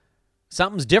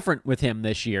something's different with him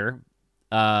this year.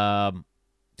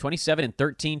 27 and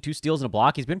 13, 2 steals and a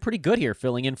block. He's been pretty good here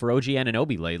filling in for OG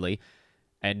Anunoby lately.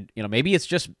 And, maybe it's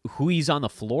just who he's on the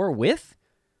floor with.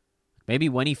 Maybe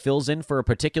when he fills in for a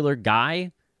particular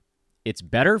guy, it's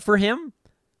better for him.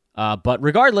 But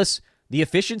regardless, the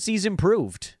efficiency's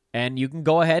improved, and you can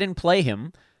go ahead and play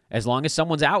him as long as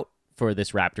someone's out for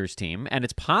this Raptors team. And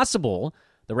it's possible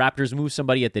the Raptors move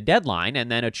somebody at the deadline,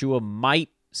 and then Achua might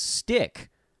stick.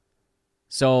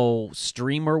 So,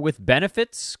 streamer with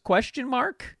benefits, ?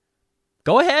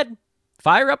 Go ahead.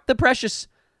 Fire up the Precious.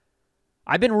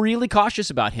 I've been really cautious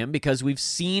about him because we've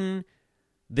seen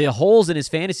the holes in his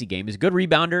fantasy game. He's a good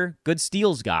rebounder, good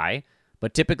steals guy,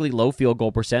 but typically low field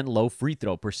goal percent, low free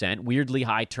throw percent, weirdly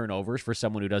high turnovers for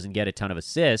someone who doesn't get a ton of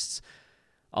assists.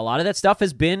 A lot of that stuff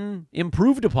has been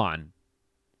improved upon.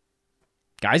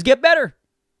 Guys get better.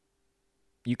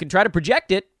 You can try to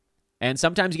project it, and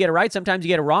sometimes you get it right, sometimes you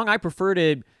get it wrong. I prefer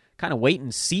to kind of wait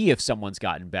and see if someone's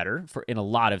gotten better in a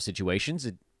lot of situations.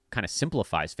 It kind of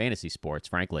simplifies fantasy sports,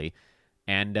 frankly,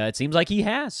 and it seems like he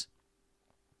has.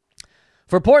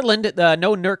 For Portland,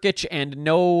 no Nurkic and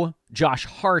no Josh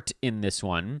Hart in this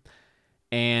one,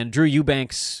 and Drew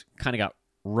Eubanks kind of got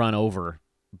run over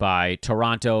by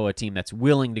Toronto, a team that's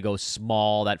willing to go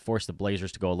small. That forced the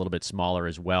Blazers to go a little bit smaller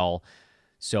as well.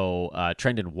 So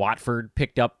Trendon Watford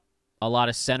picked up a lot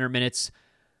of center minutes.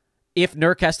 If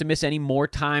Nurk has to miss any more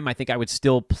time, I think I would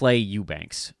still play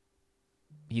Eubanks.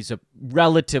 He's a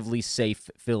relatively safe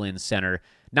fill-in center.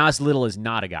 Nas Little is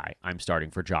not a guy I'm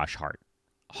starting for Josh Hart.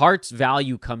 Hart's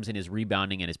value comes in his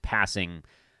rebounding and his passing,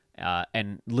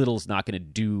 and Little's not going to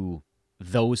do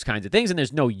those kinds of things, and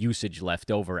there's no usage left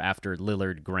over after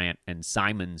Lillard, Grant, and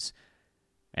Simons,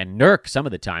 and Nurk some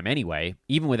of the time anyway.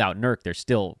 Even without Nurk, there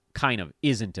still kind of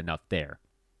isn't enough there.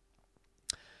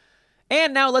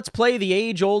 And now let's play the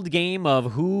age-old game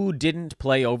of who didn't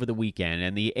play over the weekend,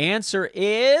 and the answer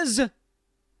is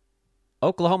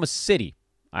Oklahoma City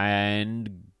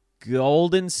and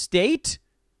Golden State.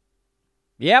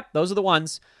 Yep, those are the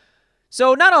ones.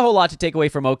 So not a whole lot to take away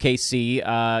from OKC.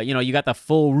 You got the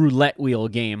full roulette wheel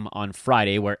game on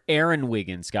Friday where Aaron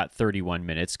Wiggins got 31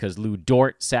 minutes because Lou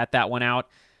Dort sat that one out.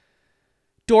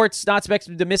 Dort's not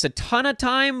expected to miss a ton of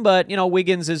time, but,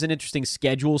 Wiggins is an interesting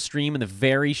schedule stream in the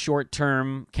very short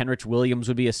term. Kenrich Williams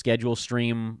would be a schedule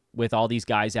stream with all these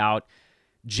guys out.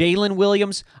 Jalen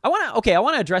Williams. I want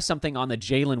to address something on the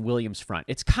Jalen Williams front.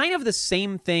 It's kind of the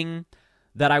same thing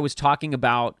that I was talking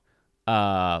about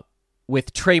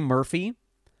with Trey Murphy.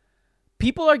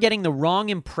 People are getting the wrong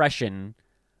impression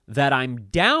that I'm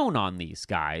down on these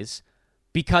guys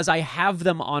because I have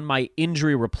them on my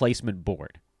injury replacement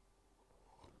board.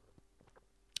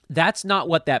 That's not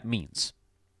what that means.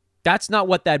 That's not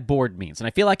what that board means. And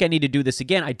I feel like I need to do this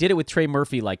again. I did it with Trey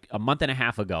Murphy like a month and a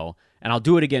half ago, and I'll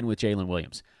do it again with Jalen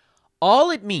Williams.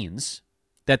 All it means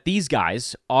that these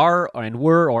guys are and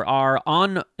were or are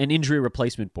on an injury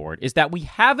replacement board is that we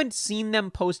haven't seen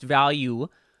them post value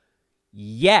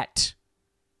yet.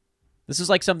 This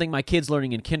is like something my kids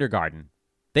learning in kindergarten.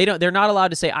 They're not allowed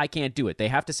to say I can't do it. They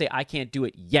have to say I can't do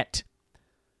it yet.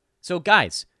 So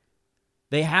guys,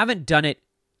 they haven't done it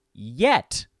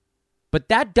yet, but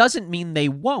that doesn't mean they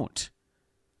won't.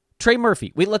 Trey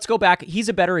Murphy, let's go back. He's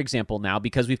a better example now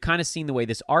because we've kind of seen the way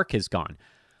this arc has gone.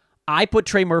 I put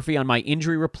Trey Murphy on my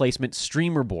injury replacement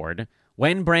streamer board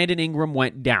when Brandon Ingram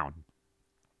went down.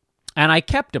 And I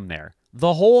kept him there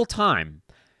the whole time,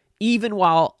 even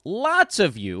while lots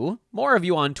of you, more of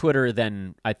you on Twitter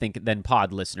than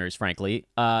pod listeners, frankly,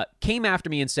 came after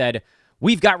me and said,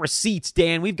 "We've got receipts,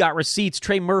 Dan. We've got receipts.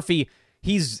 Trey Murphy,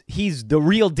 he's the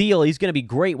real deal. He's going to be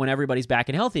great when everybody's back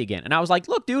and healthy again." And I was like,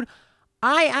 look, dude,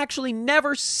 I actually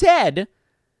never said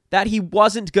that he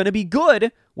wasn't going to be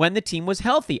good when the team was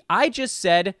healthy. I just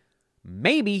said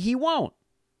maybe he won't.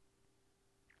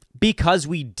 Because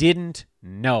we didn't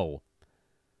know.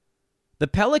 The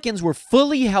Pelicans were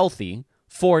fully healthy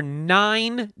for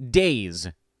 9 days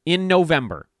in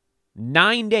November.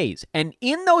 9 days. And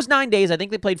in those 9 days, I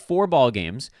think they played 4 ball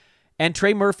games, and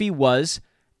Trey Murphy was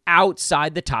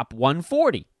outside the top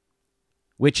 140,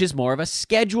 which is more of a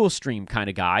schedule stream kind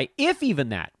of guy, if even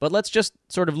that. But let's just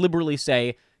sort of liberally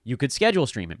say you could schedule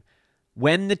stream him.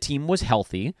 When the team was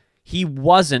healthy, he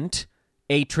wasn't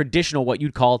a traditional, what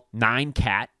you'd call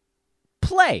 9-cat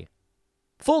play,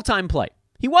 full-time play.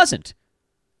 He wasn't.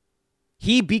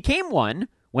 He became one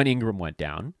when Ingram went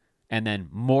down, and then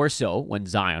more so when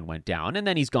Zion went down, and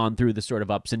then he's gone through the sort of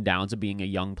ups and downs of being a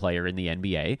young player in the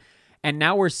NBA. And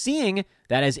now we're seeing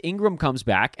that as Ingram comes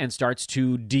back and starts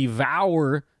to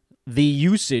devour the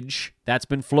usage that's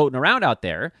been floating around out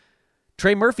there,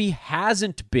 Trey Murphy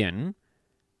hasn't been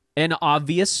an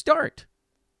obvious start.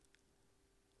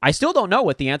 I still don't know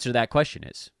what the answer to that question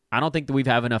is. I don't think that we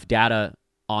have enough data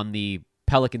on the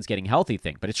Pelicans getting healthy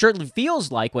thing, but it certainly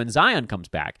feels like when Zion comes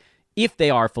back, if they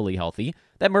are fully healthy,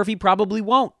 that Murphy probably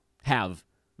won't have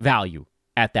value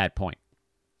at that point.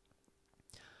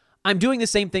 I'm doing the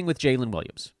same thing with Jalen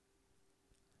Williams.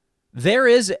 There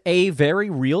is a very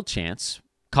real chance,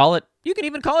 you can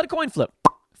even call it a coin flip,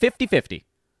 50-50,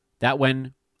 that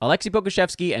when Alexei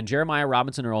Pokusevski and Jeremiah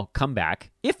Robinson-Earl come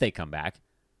back, if they come back,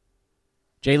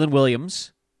 Jalen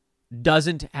Williams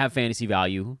doesn't have fantasy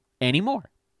value anymore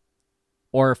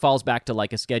or falls back to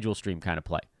like a schedule stream kind of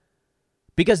play.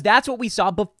 Because that's what we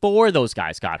saw before those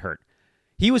guys got hurt.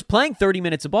 He was playing 30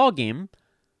 minutes a ball game,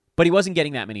 but he wasn't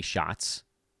getting that many shots,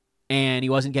 and he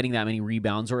wasn't getting that many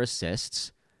rebounds or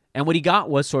assists. And what he got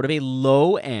was sort of a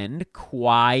low-end,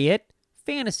 quiet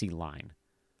fantasy line.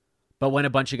 But when a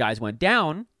bunch of guys went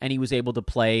down, and he was able to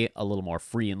play a little more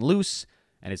free and loose,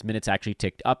 and his minutes actually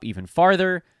ticked up even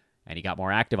farther, and he got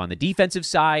more active on the defensive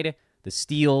side, the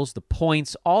steals, the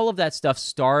points, all of that stuff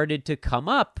started to come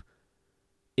up.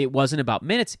 It wasn't about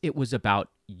minutes, it was about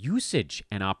usage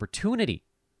and opportunity.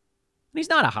 And he's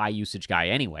not a high usage guy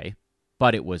anyway,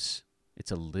 but it's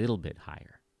a little bit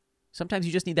higher. Sometimes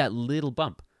you just need that little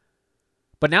bump.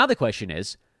 But now the question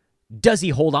is, does he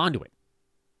hold on to it?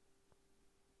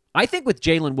 I think with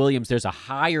Jalen Williams, there's a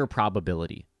higher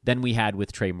probability than we had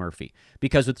with Trey Murphy.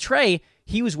 Because with Trey,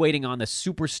 he was waiting on the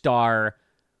superstar,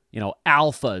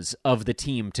 alphas of the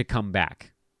team to come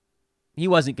back. He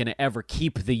wasn't going to ever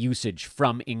keep the usage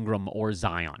from Ingram or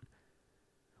Zion.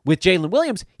 With Jalen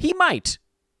Williams, he might.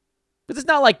 But it's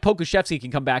not like Pokusevski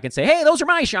can come back and say, hey, those are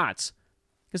my shots.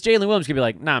 Because Jalen Williams can be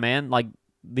like, nah, man,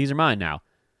 these are mine now.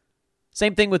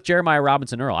 Same thing with Jeremiah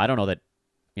Robinson-Earl. I don't know that,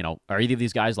 are either of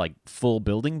these guys like full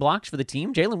building blocks for the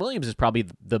team? Jalen Williams is probably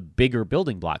the bigger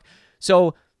building block.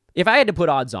 So if I had to put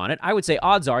odds on it, I would say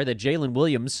odds are that Jalen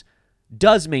Williams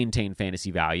does maintain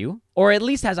fantasy value, or at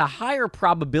least has a higher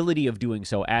probability of doing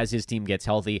so as his team gets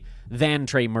healthy than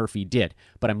Trey Murphy did.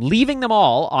 But I'm leaving them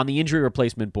all on the injury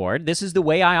replacement board. This is the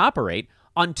way I operate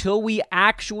until we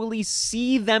actually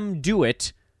see them do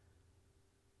it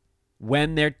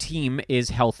when their team is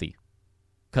healthy.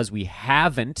 Because we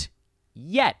haven't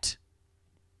yet.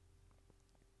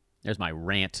 There's my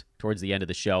rant towards the end of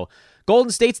the show.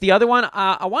 Golden State's the other one.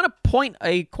 I want to point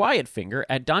a quiet finger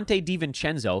at Dante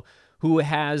DiVincenzo, who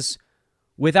has,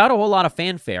 without a whole lot of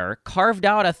fanfare, carved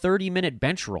out a 30-minute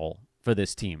bench role for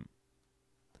this team.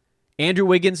 Andrew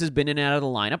Wiggins has been in and out of the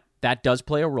lineup. That does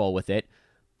play a role with it.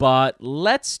 But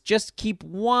let's just keep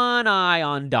one eye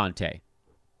on Dante.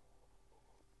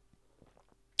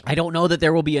 I don't know that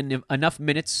there will be enough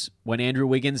minutes when Andrew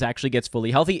Wiggins actually gets fully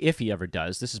healthy, if he ever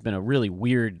does. This has been a really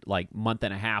weird month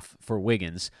and a half for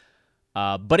Wiggins.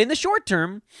 But in the short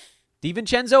term,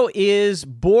 DiVincenzo is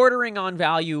bordering on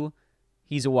value.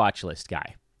 He's a watch list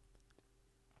guy.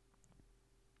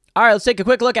 All right, let's take a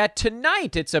quick look at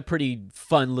tonight. It's a pretty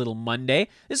fun little Monday.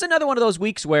 This is another one of those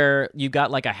weeks where you've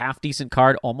got a half-decent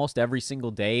card almost every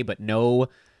single day, but no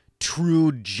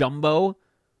true jumbo.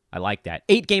 I like that.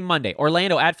 8-game Monday.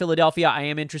 Orlando at Philadelphia. I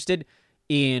am interested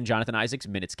in Jonathan Isaac's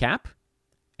minutes cap.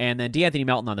 And then DeAnthony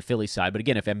Melton on the Philly side. But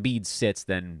again, if Embiid sits,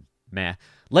 then meh.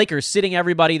 Lakers sitting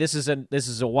everybody. This is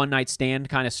a one-night stand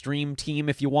kind of stream team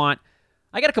if you want.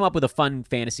 I got to come up with a fun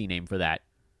fantasy name for that.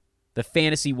 The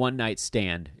fantasy one-night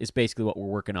stand is basically what we're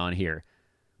working on here.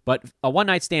 But a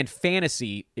one-night stand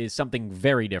fantasy is something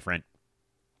very different.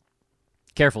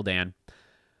 Careful, Dan.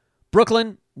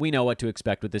 Brooklyn, we know what to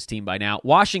expect with this team by now.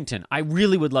 Washington, I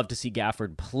really would love to see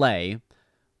Gafford play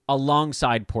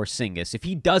alongside Porzingis. If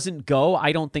he doesn't go,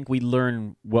 I don't think we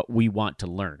learn what we want to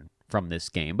learn from this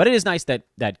game. But it is nice that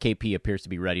KP appears to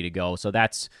be ready to go, so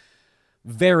that's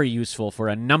very useful for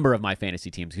a number of my fantasy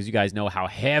teams, because you guys know how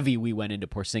heavy we went into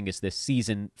Porzingis this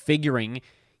season, figuring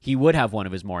he would have one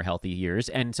of his more healthy years.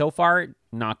 And so far,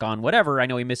 knock on whatever, I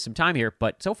know he missed some time here,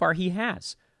 but so far he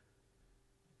has.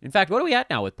 In fact, what are we at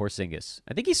now with Porzingis?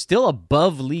 I think he's still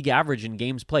above league average in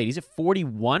games played. He's at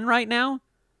 41 right now.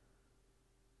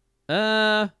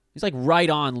 He's right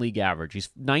on league average. He's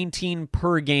 19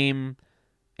 per game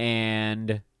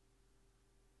and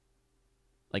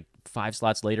 5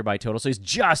 slots later by total. So he's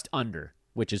just under,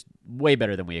 which is way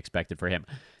better than we expected for him.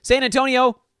 San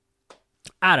Antonio,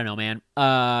 I don't know, man.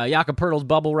 Jakob Poeltl's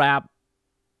bubble wrap,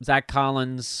 Zach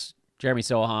Collins, Jeremy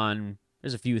Sohan.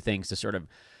 There's a few things to sort of...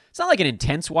 It's not like an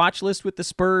intense watch list with the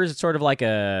Spurs. It's sort of like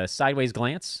a sideways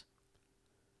glance.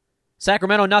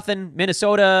 Sacramento, nothing.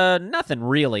 Minnesota, nothing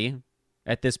really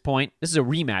at this point. This is a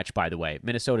rematch, by the way.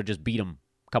 Minnesota just beat them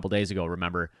a couple days ago,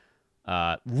 remember.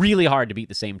 Really hard to beat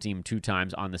the same team 2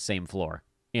 times on the same floor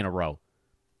in a row.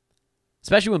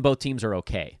 Especially when both teams are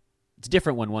okay. It's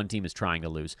different when one team is trying to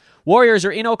lose. Warriors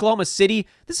are in Oklahoma City.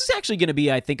 This is actually going to be,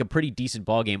 I think, a pretty decent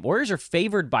ball game. Warriors are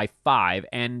favored by 5,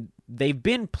 and they've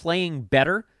been playing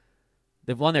better.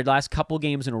 They've won their last couple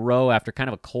games in a row after kind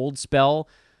of a cold spell.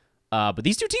 But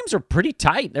these two teams are pretty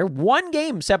tight. They're 1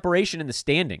 game separation in the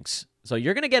standings. So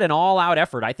you're going to get an all-out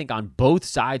effort, I think, on both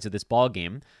sides of this ball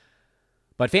game.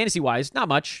 But fantasy-wise, not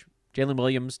much. Jalen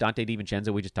Williams, Dante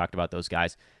DiVincenzo, we just talked about those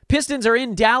guys. Pistons are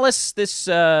in Dallas.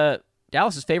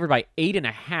 Dallas is favored by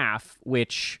 8.5,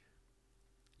 which,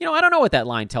 I don't know what that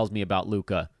line tells me about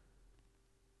Luka.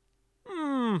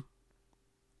 I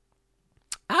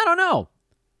don't know.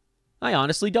 I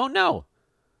honestly don't know.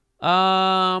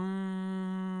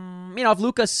 If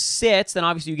Luka sits, then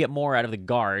obviously you get more out of the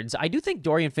guards. I do think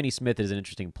Dorian Finney-Smith is an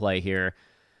interesting play here.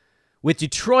 With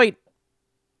Detroit,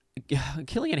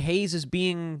 Killian Hayes is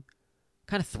being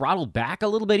kind of throttled back a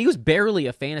little bit. He was barely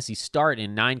a fantasy start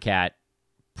in 9-Cat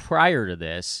prior to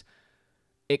this.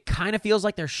 It kind of feels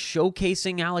like they're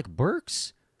showcasing Alec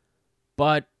Burks,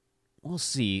 but we'll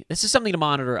see. This is something to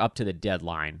monitor up to the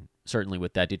deadline, certainly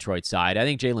with that Detroit side. I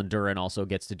think Jalen Duren also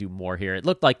gets to do more here. It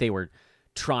looked like they were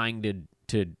trying to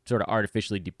sort of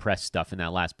artificially depress stuff in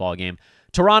that last ball game.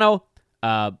 Toronto,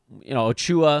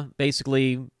 Ochua,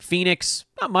 basically. Phoenix,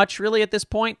 not much really at this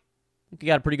point. I think you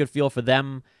got a pretty good feel for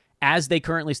them as they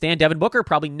currently stand. Devin Booker,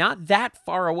 probably not that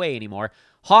far away anymore.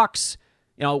 Hawks,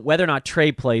 whether or not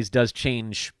Trey plays does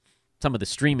change some of the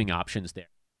streaming options there.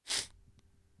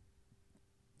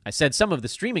 I said some of the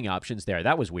streaming options there.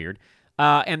 That was weird.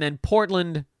 And then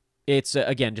Portland, it's,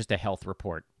 again, just a health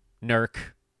report. Nurk,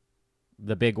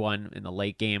 the big one in the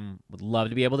late game. Would love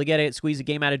to be able to squeeze a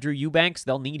game out of Drew Eubanks.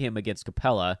 They'll need him against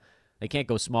Capella. They can't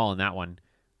go small in that one.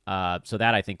 So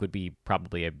that, I think, would be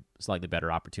probably a slightly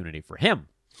better opportunity for him.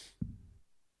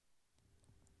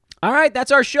 All right,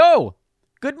 that's our show.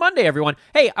 Good Monday, everyone.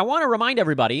 Hey, I want to remind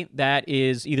everybody that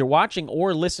is either watching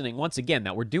or listening, once again,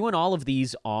 that we're doing all of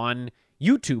these on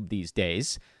YouTube these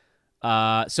days.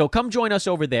 So come join us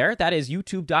over there. That is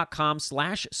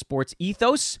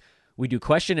youtube.com/sportsethos. We do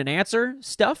question and answer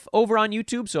stuff over on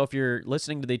YouTube. So if you're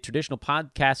listening to the traditional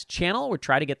podcast channel, we're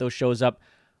trying to get those shows up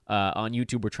on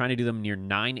YouTube. We're trying to do them near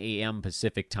 9 a.m.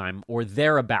 Pacific time or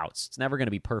thereabouts. It's never going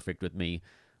to be perfect with me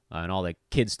and all the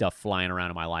kid stuff flying around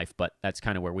in my life, but that's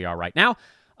kind of where we are right now.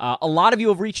 A lot of you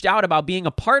have reached out about being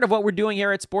a part of what we're doing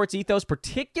here at Sports Ethos,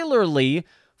 particularly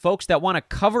folks that want to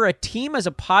cover a team as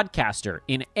a podcaster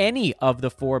in any of the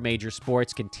 4 major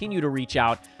sports. Continue to reach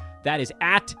out. That is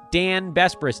at Dan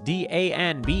Besbris,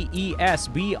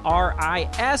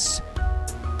 DanBesbris.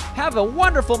 Have a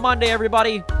wonderful Monday,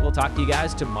 everybody. We'll talk to you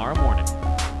guys tomorrow morning.